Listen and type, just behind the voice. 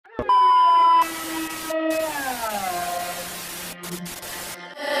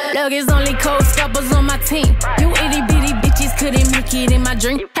Thug is only cold scuppers on my team. You itty bitty bitches couldn't make it in my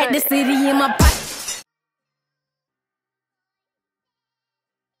drink. Had the city in my pocket.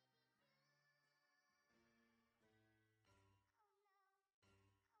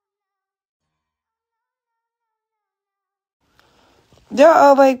 Y'all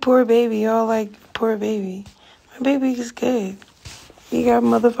all like poor baby. Y'all like poor baby. My baby is good. He got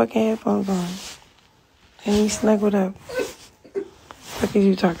motherfucking headphones on. And he snuggled up. What are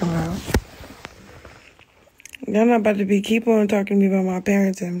you talking about? Y'all not about to keep on talking to me about my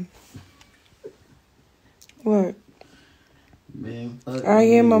parenting. What? Man, I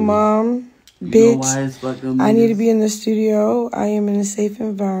am a mom. Bitch. I need to be in the studio. I am in a safe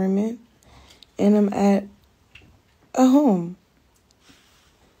environment. And I'm at a home.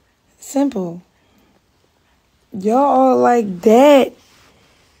 Simple. Y'all all like that.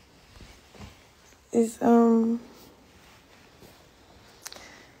 It's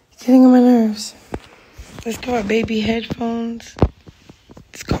getting on my nerves. It's called baby headphones.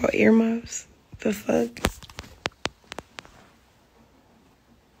 It's called earmuffs. The fuck?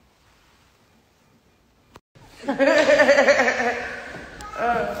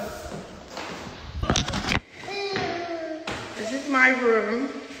 This is my room.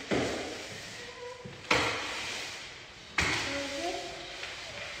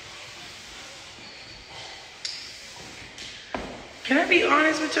 Can I be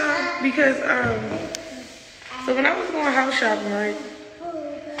honest with y'all? Because, so when I was going house shopping, right?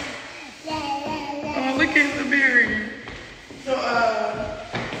 Oh, look at the berry. So,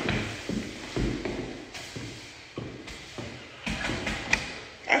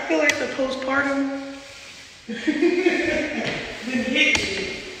 I feel like the postpartum didn't hit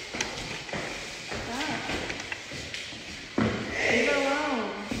me. Leave it alone.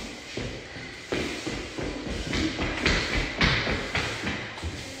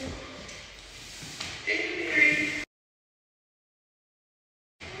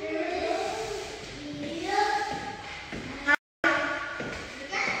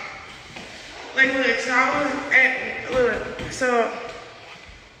 Like, look, so I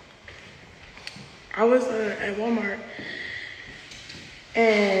was at Walmart,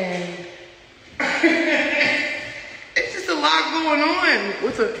 and it's just a lot going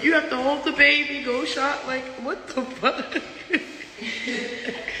on. You have to hold the baby, go shop, like, what the fuck?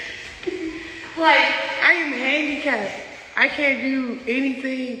 Like, I am handicapped. I can't do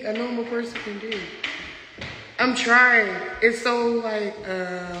anything a normal person can do. I'm trying. It's so, like,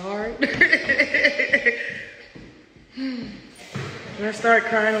 hard. And I start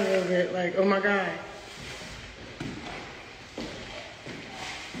crying a little bit, like, oh my God.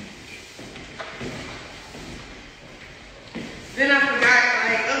 Then I forgot,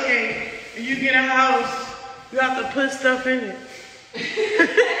 like, okay, when you get a house, you have to put stuff in it.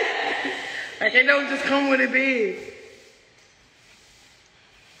 Like, it don't just come with a bed.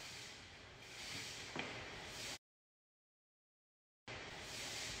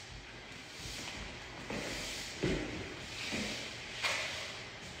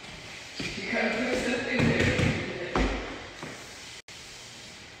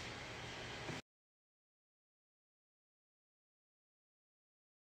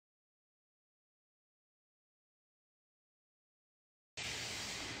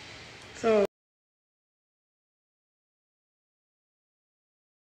 So,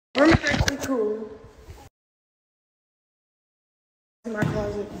 room is actually cool. In my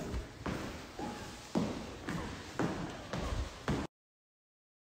closet.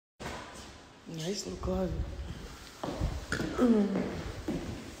 Nice little closet.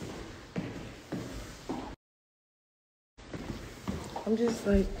 I'm just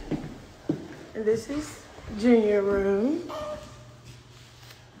like, and this is Junior room.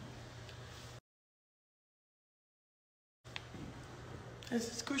 This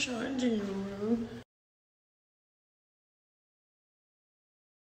is Chrisean and Junior room.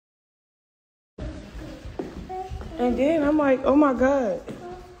 And then I'm like, oh my God.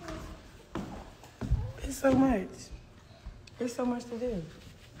 It's so much. There's so much to do.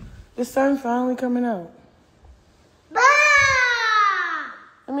 The sun finally coming out.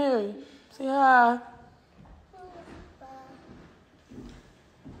 Come here. Say hi.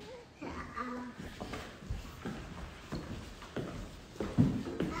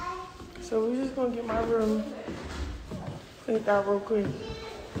 So we're just gonna get my room cleaned out real quick.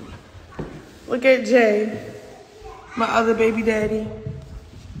 Look at Jay, my other baby daddy.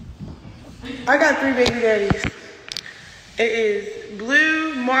 I got 3 baby daddies. It is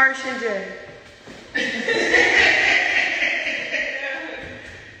Blue, Marsh, and Jay.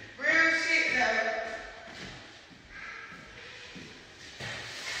 Real shit though.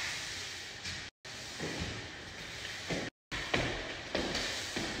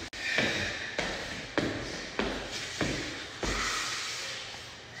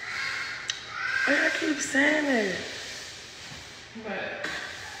 keep saying it. But